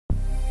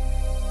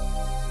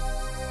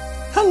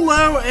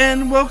Hello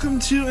and welcome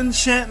to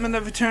Enchantment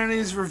of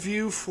Eternity's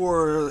review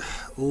for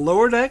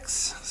Lower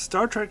Decks,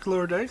 Star Trek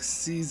Lower Decks,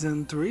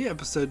 Season 3,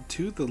 Episode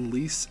 2, The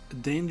Least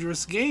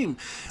Dangerous Game.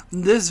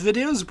 This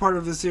video is a part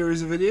of a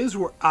series of videos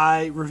where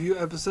I review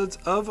episodes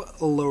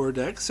of Lower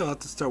Decks, so I'll have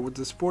to start with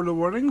the spoiler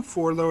warning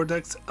for Lower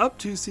Decks up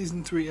to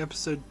Season 3,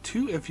 Episode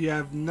 2. If you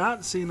have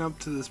not seen up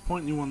to this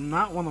point, you will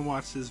not want to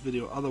watch this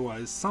video,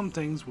 otherwise some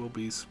things will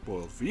be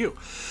spoiled for you.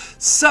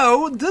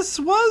 So, this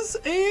was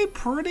a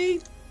pretty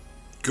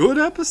good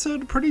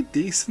episode, a pretty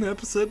decent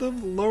episode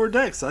of Lower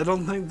Decks. I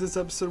don't think this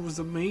episode was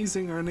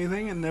amazing or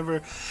anything, and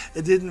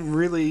it didn't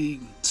really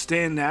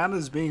stand out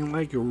as being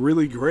like a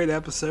really great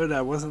episode.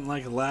 I wasn't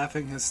like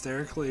laughing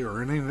hysterically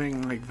or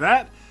anything like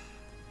that,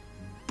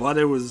 but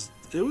it was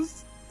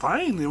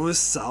fine. It was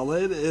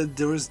solid.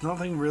 There was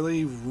nothing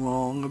really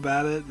wrong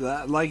about it.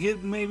 Like,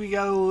 it maybe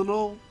got a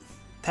little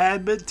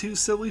tad bit too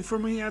silly for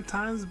me at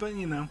times, but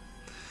you know,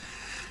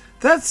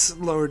 that's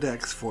Lower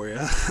Decks for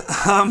you.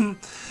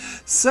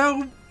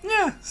 So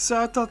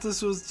I thought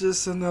this was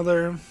just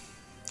another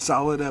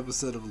solid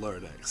episode of Lower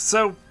Decks.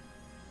 So,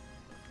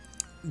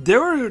 there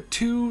were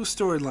two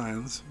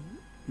storylines,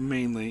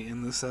 mainly,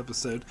 in this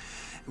episode.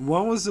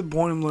 One was a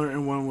Boimler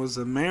and one was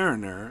a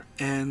Mariner.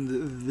 And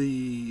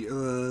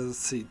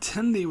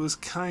Tendi was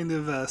kind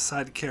of a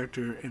side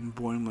character in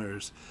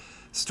Boimler's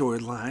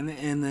storyline.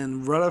 And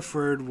then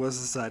Rutherford was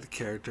a side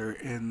character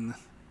in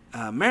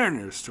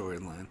Mariner's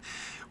storyline.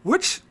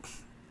 Which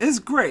is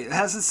great.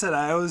 As I said,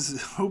 I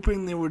was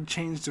hoping they would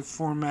change the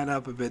format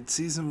up a bit.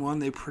 Season 1,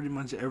 they pretty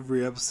much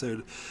every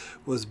episode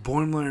was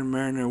Boimler and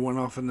Mariner went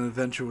off on an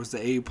adventure, was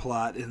the A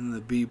plot, and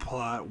the B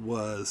plot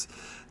was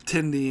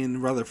Tendi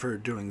and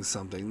Rutherford doing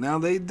something. Now,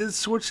 they did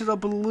switch it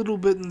up a little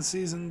bit in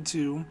Season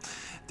 2.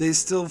 They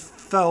still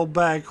fell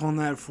back on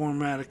that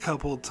format a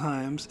couple of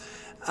times.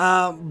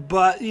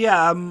 But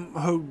yeah,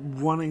 I'm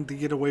wanting to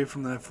get away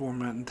from that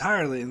format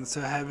entirely, and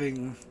so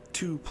having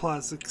two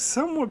plots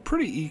somewhat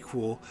pretty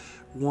equal,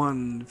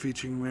 one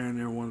featuring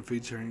Mariner, one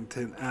featuring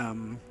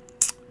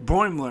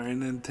Boimler,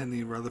 and then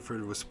Tendi and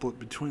Rutherford was split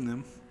between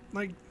them.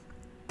 Like,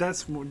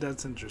 that's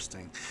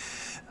interesting.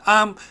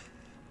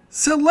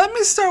 So let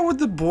me start with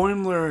the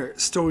Boimler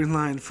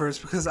storyline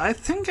first, because I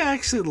think I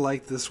actually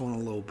like this one a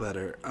little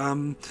better.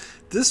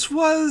 This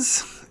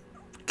was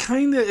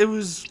it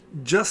was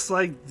just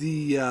like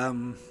the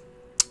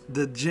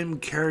Jim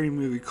Carrey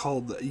movie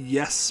called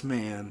Yes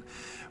Man,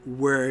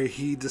 where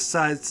he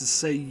decides to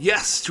say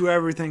yes to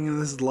everything and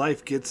his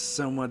life gets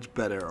so much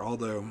better,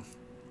 although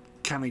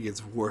kind of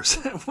gets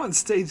worse at one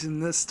stage in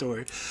this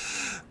story.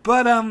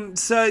 But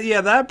so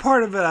yeah, that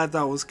part of it I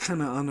thought was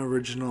kind of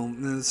unoriginal,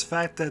 and this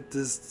fact that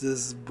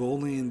this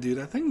Bolian dude,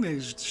 I think they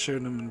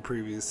showed him in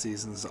previous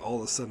seasons, all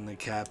of a sudden the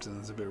captain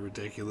is a bit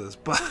ridiculous.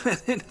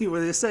 But anyway,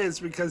 they say it's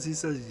because he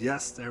says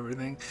yes to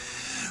everything.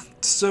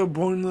 So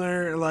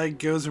Boimler like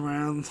goes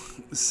around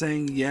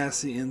saying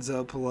yes. He ends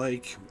up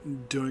like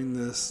doing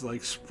this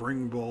like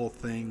spring ball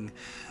thing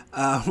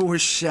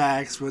with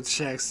Shax, but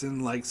Shax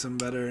didn't like some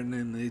better, and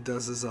then he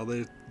does this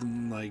other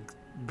like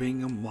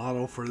being a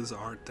model for this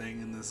art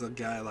thing, and this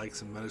guy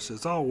likes him better. So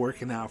it's all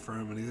working out for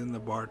him, and he's in the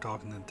bar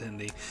talking to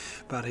Tendi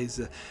about he's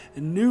a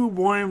new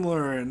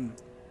Boimler, and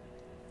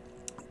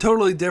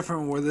totally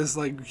different where this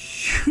like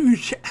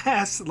huge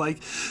ass like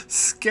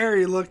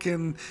scary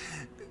looking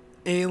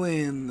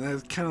alien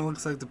that kind of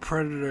looks like the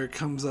Predator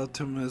comes up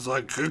to him and is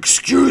like,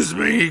 "Excuse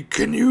me,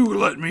 can you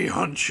let me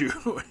hunt you?"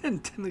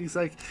 And Tendi's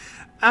like,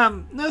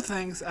 no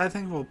thanks, I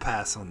think we'll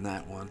pass on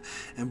that one.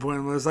 And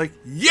Boimler's like,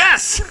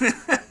 yes!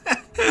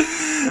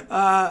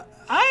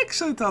 I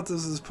actually thought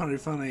this was pretty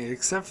funny,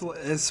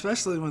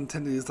 especially when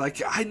Tendi is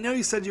like, "I know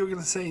you said you were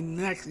going to say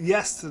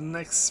yes to the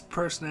next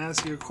person to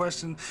ask you a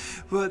question,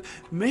 but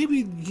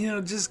maybe,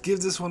 just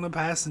give this one a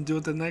pass and do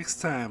it the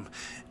next time."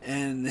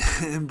 And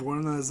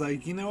Boimler is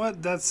like, "You know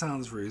what? That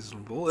sounds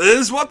reasonable." It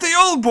is what the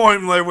old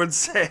Boimler would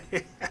say.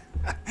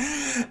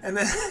 And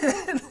then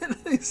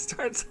he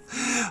starts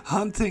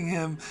hunting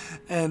him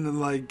and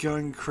like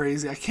going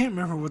crazy. I can't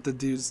remember what the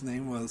dude's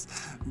name was,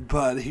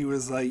 but he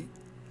was like,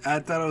 I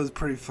thought it was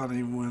pretty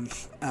funny when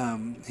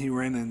he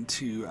ran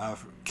into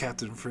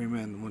Captain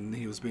Freeman when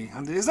he was being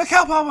hunted. He's like,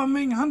 "Help, I'm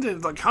being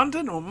hunted." Like,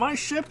 hunted on my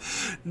ship?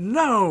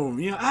 No,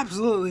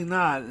 absolutely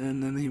not.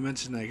 And then he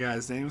mentioned that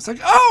guy's name. It's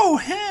like, "Oh,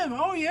 him.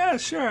 Oh, yeah,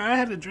 sure. I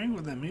had a drink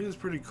with him. He was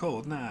pretty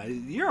cool." Nah,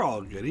 you're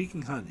all good. He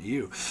can hunt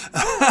you.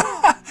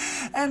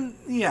 And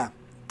yeah,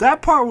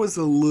 that part was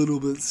a little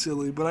bit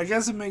silly, but I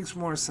guess it makes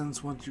more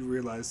sense once you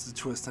realize the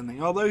twist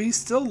ending. Although he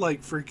still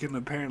like freaking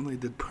apparently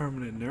did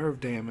permanent nerve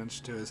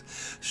damage to his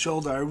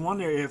shoulder. I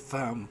wonder if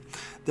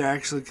they're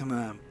actually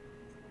gonna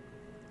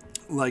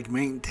like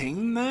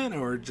maintain that,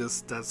 or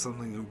just that's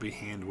something that would be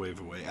hand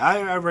wave away.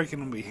 I reckon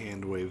it'll be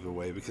hand wave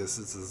away, because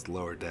this is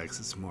Lower Decks.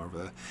 It's more of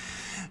a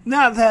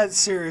not that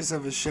serious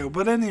of a show.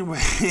 But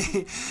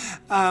anyway,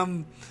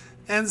 and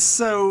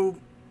so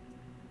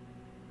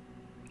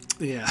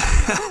yeah,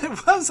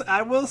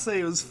 I will say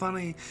it was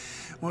funny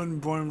when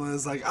Boimler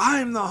is like,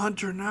 I'm the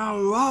hunter now.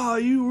 Ah,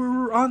 you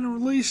were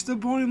unleashed the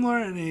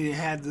Boimler. And he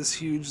had this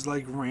huge,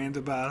 like, rant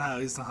about how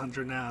he's the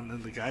hunter now. And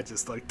then the guy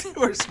just, like,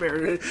 threw a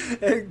spear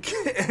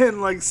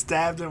and like,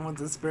 stabbed him with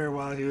the spear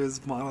while he was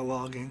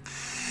monologuing.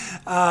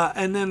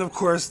 And then, of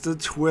course, the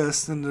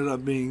twist ended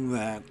up being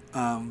that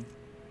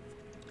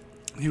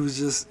he was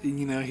just,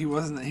 he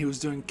was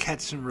doing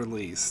catch and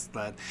release.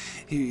 That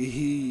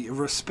he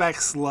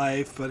respects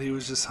life, but he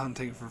was just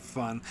hunting for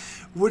fun,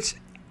 which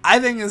I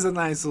think is a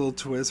nice little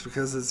twist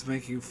because it's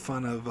making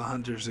fun of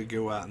hunters who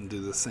go out and do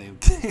the same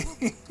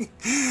thing.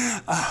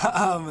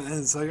 And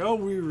it's like, oh,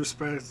 we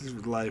respect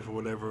life or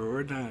whatever.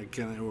 We're not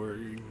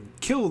gonna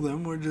kill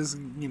them. We're just,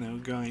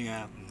 going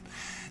out and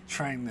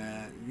trying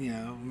to,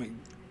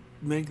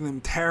 make them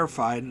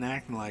terrified and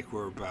acting like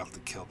we're about to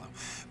kill them,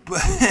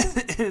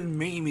 but and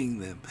maiming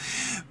them.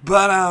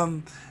 But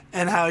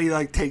and how he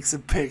like takes a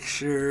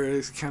picture.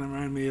 It's kind of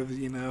reminded me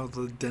of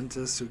the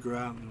dentists who go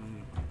out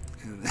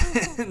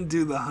and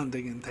do the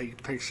hunting and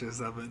take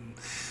pictures of it and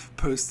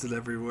post it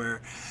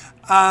everywhere.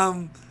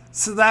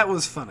 So that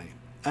was funny.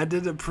 I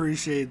did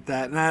appreciate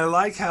that, and I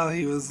like how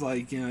he was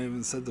like,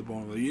 even said to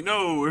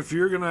Boimler, if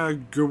you're gonna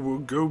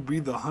go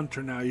be the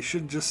hunter now, you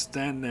shouldn't just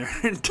stand there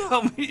and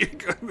tell me you're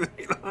gonna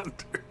be the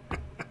hunter.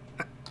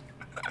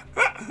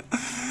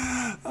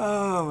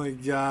 Oh my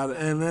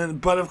god!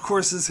 But of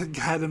course, this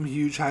had him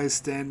huge high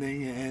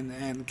standing,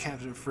 and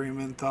Captain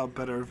Freeman thought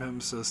better of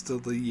him, so still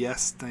the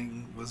yes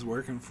thing was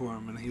working for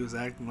him, and he was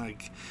acting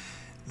like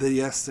the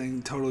yes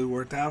thing totally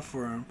worked out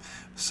for him.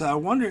 So I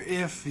wonder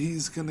if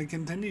he's going to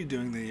continue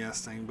doing the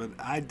yes thing, but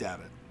I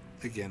doubt it.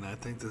 Again, I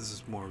think this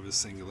is more of a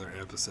singular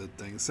episode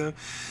thing. So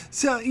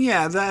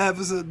yeah, that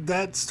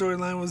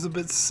storyline was a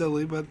bit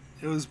silly, but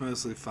it was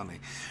mostly funny.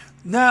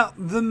 Now,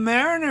 the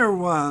Mariner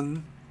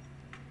one,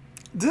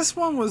 this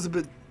one was a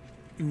bit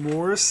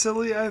more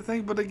silly, I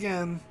think, but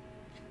again,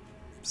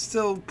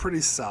 still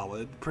pretty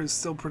solid,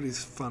 still pretty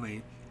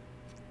funny,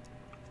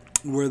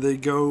 where they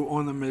go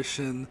on a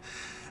mission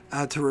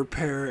to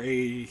repair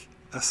a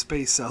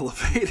space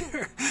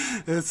elevator.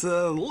 It's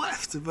a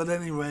left, but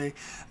anyway.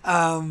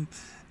 Mariner's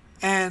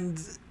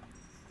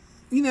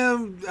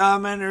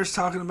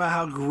talking about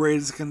how great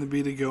it's going to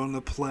be to go on the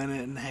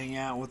planet and hang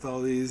out with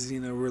all these,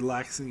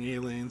 relaxing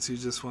aliens who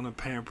just want to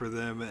pamper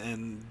them.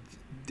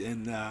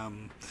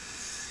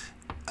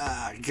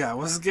 God,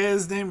 what's the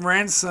guy's name?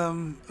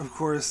 Ransom, of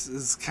course,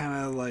 is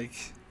kind of like,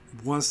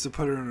 wants to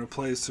put her in her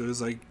place, so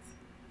he's like,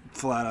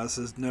 flat out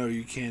says, no,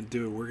 you can't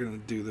do it. We're going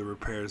to do the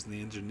repairs, and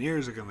the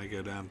engineers are going to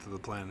go down to the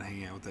planet and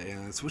hang out with the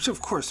aliens, which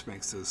of course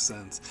makes no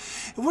sense.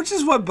 Which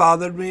is what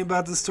bothered me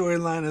about the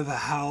storyline of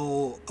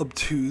how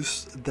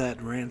obtuse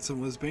that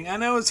Ransom was being. I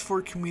know it's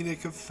for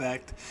comedic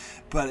effect,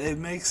 but it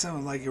makes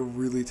him like a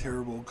really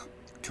terrible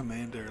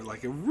commander,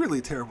 like a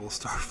really terrible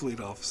Starfleet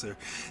officer.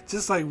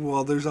 Just like,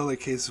 well, there's other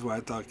cases where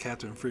I thought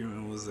Captain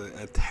Freeman was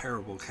a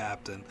terrible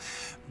captain,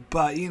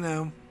 but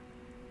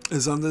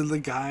is under the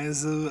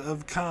guise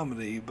of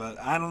comedy. But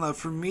I don't know,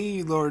 for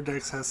me, Lower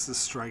Decks has to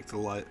strike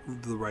the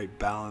right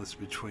balance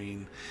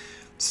between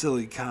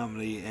silly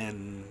comedy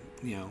and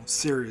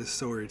serious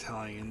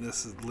storytelling, and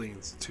this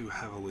leans too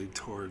heavily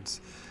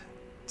towards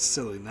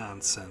silly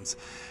nonsense.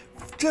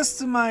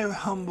 Just in my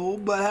humble,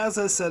 but as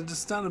I said,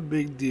 it's not a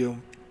big deal.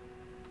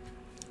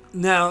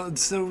 Now,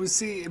 so we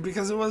see,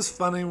 because it was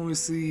funny when we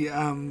see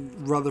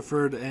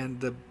Rutherford and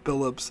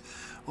Billups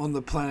on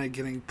the planet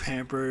getting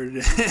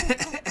pampered,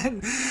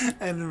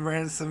 and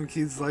Ransom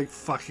keeps like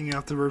fucking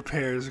up the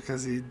repairs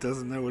because he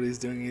doesn't know what he's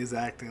doing. He's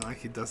acting like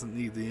he doesn't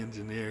need the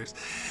engineers.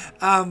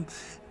 And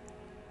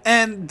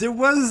there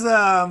was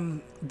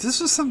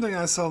this was something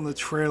I saw in the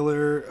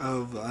trailer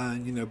of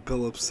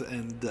Billups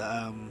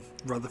and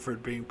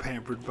Rutherford being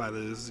pampered by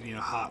those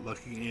hot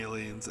looking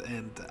aliens,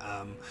 and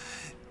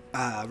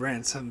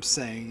Ransom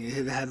saying,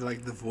 it had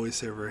like the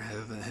voiceover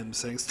of him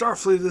saying,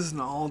 Starfleet isn't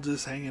all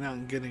just hanging out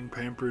and getting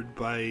pampered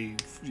by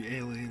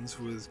aliens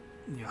with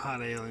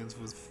hot aliens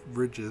with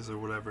ridges or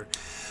whatever.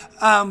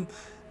 And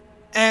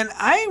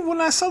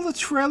when I saw the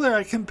trailer,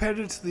 I compared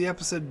it to the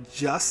episode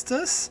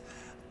Justice.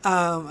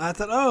 I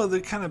thought, oh, they're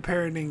kind of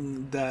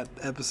parodying that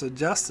episode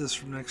Justice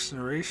from Next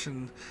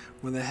Generation,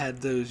 when they had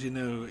those,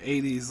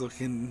 80s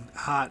looking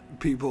hot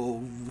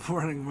people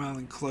running around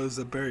in clothes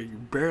that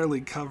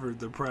barely covered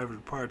their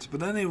private parts.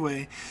 But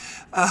anyway,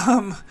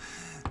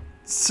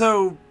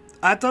 so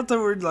I thought they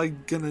were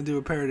like gonna do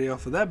a parody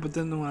off of that, but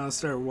then when I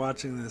started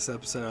watching this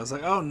episode, I was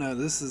like, oh no,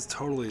 this is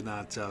totally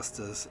not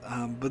Justice.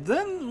 But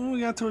then when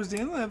we got towards the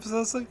end of the episode, I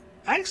was like,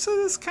 actually,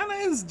 this kind of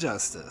is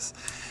Justice.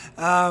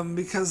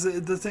 Because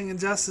the thing in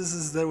Justice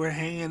is that we're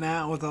hanging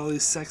out with all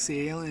these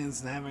sexy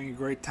aliens and having a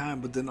great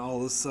time, but then all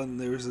of a sudden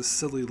there was a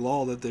silly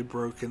law that they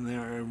broke in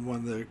there, and one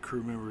of the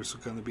crew members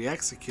was going to be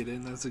executed,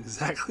 and that's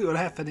exactly what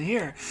happened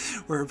here,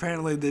 where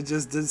apparently they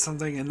just did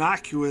something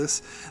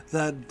innocuous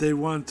that they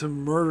wanted to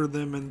murder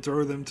them and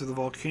throw them to the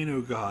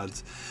volcano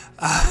gods.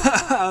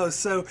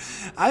 So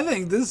I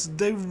think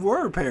they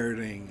were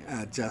parodying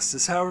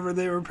Justice. However,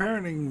 they were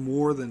parodying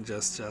more than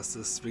just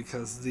Justice,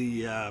 because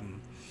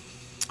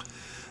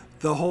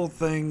the whole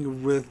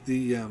thing with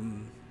the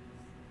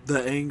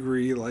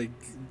angry, like,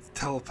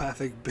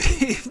 telepathic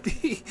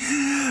baby.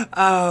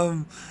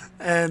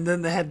 And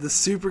then they had the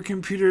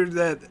supercomputer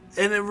that,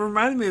 and it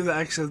reminded me of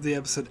the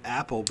episode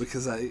Apple,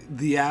 because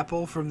the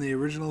Apple from the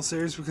original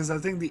series, because I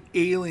think the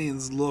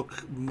aliens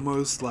look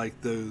most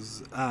like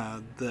those,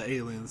 the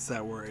aliens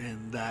that were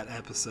in that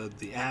episode,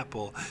 the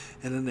Apple.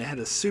 And then they had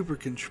a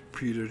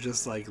supercomputer,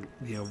 just like,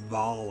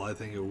 Val, I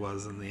think it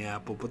was, in the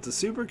Apple. But the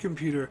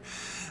supercomputer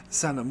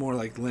sounded more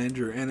like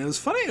Landru. And it was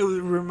funny, it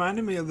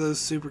reminded me of those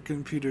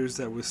supercomputers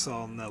that we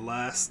saw in the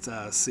last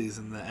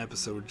season, the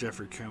episode where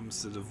Jeffrey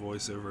Combs did a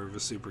voiceover of a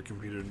supercomputer,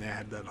 and they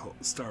had that whole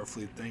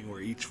Starfleet thing where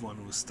each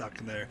one was stuck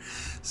in there.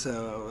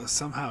 So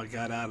somehow it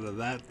got out of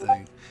that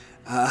thing.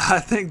 I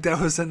think that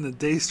was in the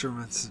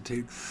Daystrom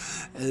Institute.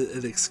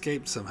 It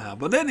escaped somehow.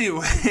 But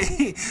anyway,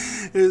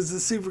 it was a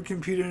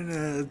supercomputer and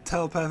a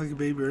telepathic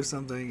baby or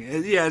something.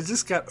 It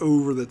just got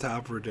over the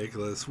top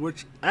ridiculous,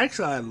 which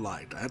actually I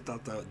liked. I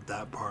thought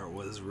that part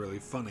was really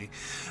funny.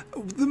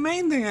 The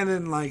main thing I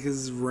didn't like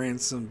is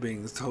Ransom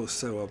being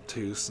so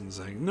obtuse and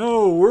saying,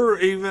 no, we're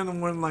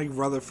even, when like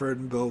Rutherford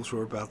and Billups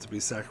were about to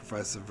be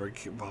sacrificed to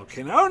the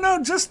volcano. Oh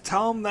no, just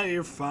tell them that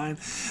you're fine.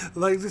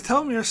 Like,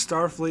 tell them you're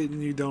Starfleet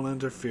and you don't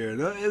interfere.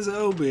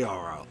 It'll be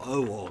alright.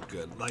 Oh, all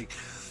good. Like,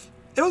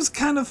 it was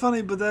kind of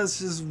funny, but that's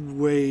just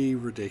way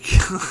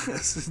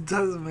ridiculous. It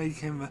doesn't make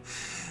him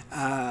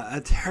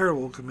a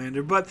terrible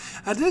commander. But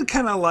I did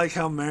kind of like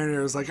how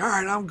Mariner was like,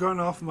 alright, I'm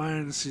going off my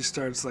own, and she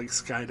starts like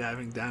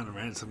skydiving down, and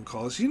Ransom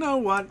calls, you know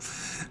what?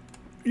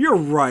 You're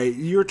right.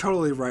 You're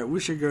totally right. We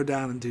should go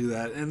down and do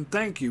that. And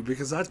thank you,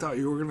 because I thought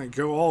you were going to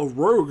go all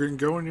rogue and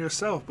go in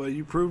yourself, but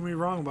you proved me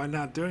wrong by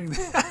not doing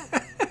that.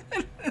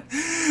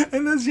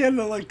 And then she had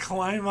to like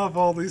climb up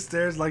all these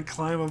stairs, like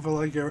climb up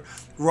like a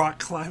rock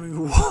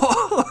climbing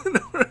wall in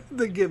order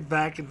to get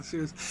back. And she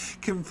was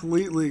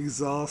completely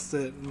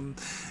exhausted. And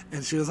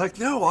she was like,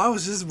 no, I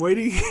was just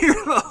waiting here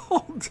the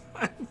whole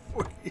time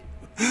for you.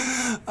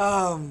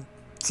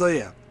 So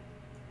yeah.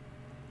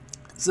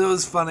 So it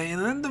was funny.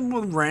 And then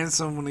when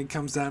Ransom, when he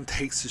comes down,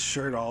 takes his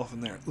shirt off,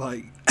 and they're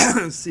like,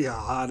 see how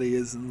hot he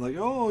is, and like,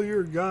 oh,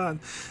 you're God.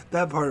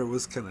 That part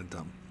was kind of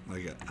dumb.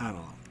 Like, I don't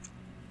know.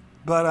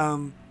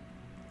 But,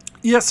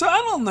 yeah, so I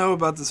don't know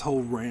about this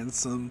whole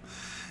Ransom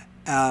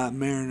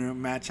Mariner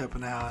matchup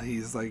and how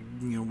he's like,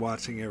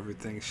 watching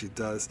everything she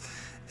does.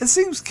 It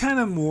seems kind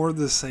of more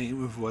the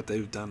same of what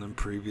they've done in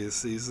previous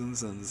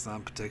seasons, and it's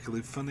not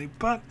particularly funny,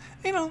 but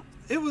it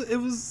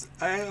was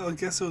I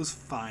guess it was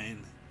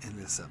fine in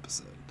this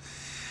episode.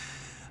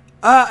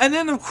 And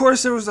then of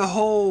course there was a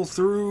whole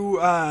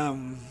through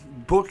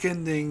book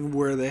ending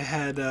where they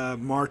had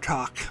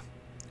Martok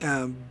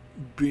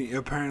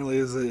apparently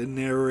is a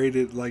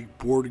narrated like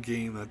board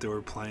game that they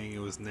were playing. It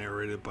was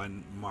narrated by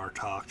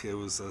Martok. It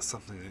was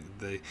something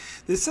that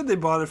they said they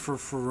bought it for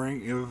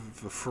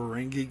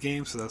Ferengi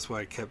game, so that's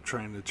why I kept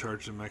trying to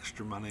charge them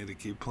extra money to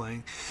keep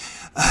playing.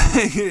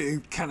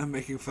 Kind of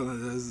making fun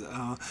of those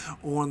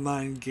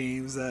online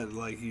games that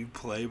like you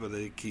play, but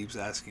it keeps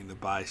asking to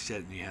buy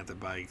shit and you have to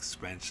buy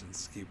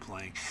expansions to keep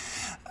playing.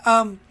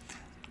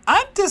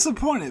 I'm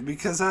disappointed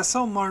because I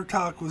saw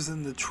Martok was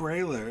in the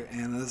trailer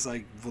and I was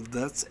like, well,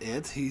 that's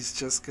it? He's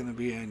just going to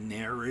be a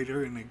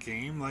narrator in a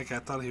game? Like, I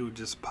thought he would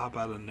just pop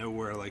out of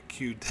nowhere like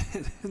Q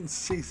did in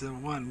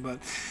season 1, but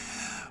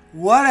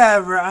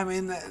whatever. I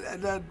mean,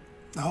 that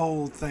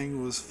whole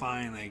thing was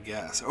fine, I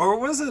guess. Or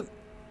was it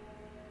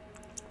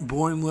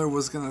Boimler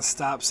was going to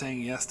stop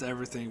saying yes to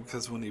everything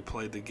because when he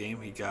played the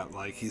game,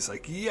 he's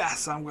like,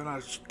 yes, I'm going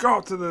to go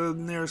to the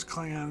nearest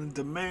Klingon and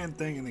demand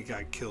thing, and he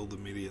got killed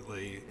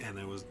immediately, and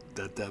it was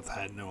that death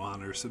had no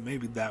honor, so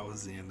maybe that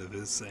was the end of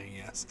his saying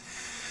yes.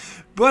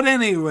 But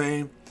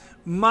anyway,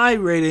 my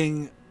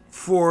rating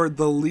for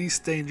the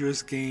least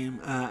dangerous game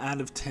out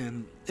of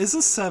 10 is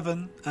a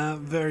 7.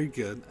 Very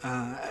good.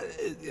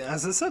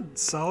 As I said,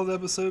 solid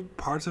episode.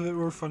 Parts of it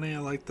were funny. I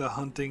like the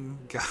hunting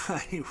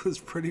guy. It was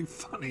pretty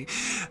funny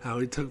how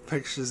he took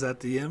pictures at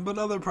the end, but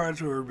other parts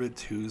were a bit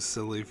too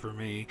silly for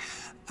me.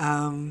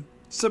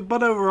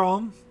 But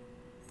overall,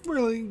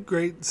 really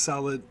great,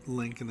 solid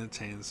link in the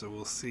chain. So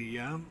we'll see.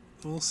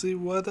 We'll see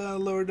what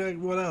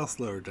else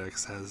Lower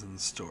Decks has in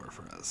store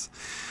for us.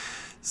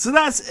 So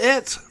that's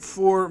it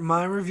for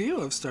my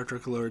review of Star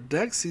Trek Lower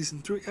Decks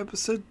Season 3,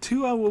 Episode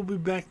 2. I will be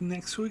back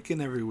next week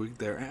and every week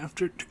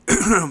thereafter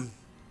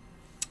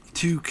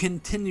to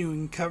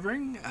continuing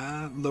covering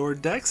Lower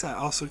Decks. I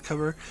also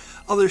cover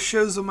other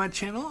shows on my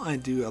channel. I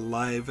do a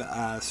live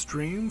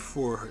stream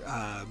for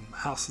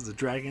House of the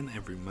Dragon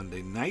every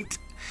Monday night,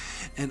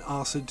 and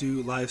also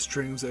do live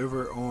streams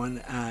over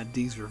on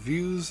D's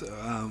Reviews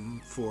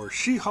for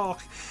She-Hulk,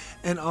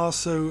 and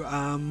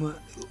also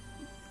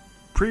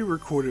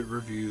pre-recorded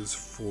reviews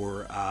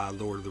for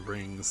Lord of the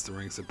Rings, The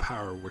Rings of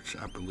Power, which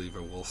I believe I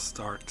will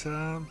start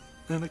in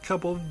a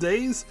couple of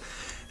days.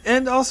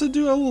 And also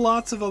do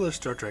lots of other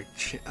Star Trek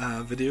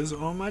videos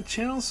on my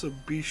channel, so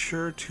be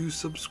sure to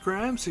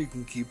subscribe so you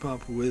can keep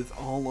up with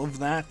all of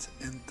that.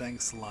 And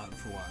thanks a lot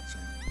for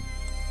watching.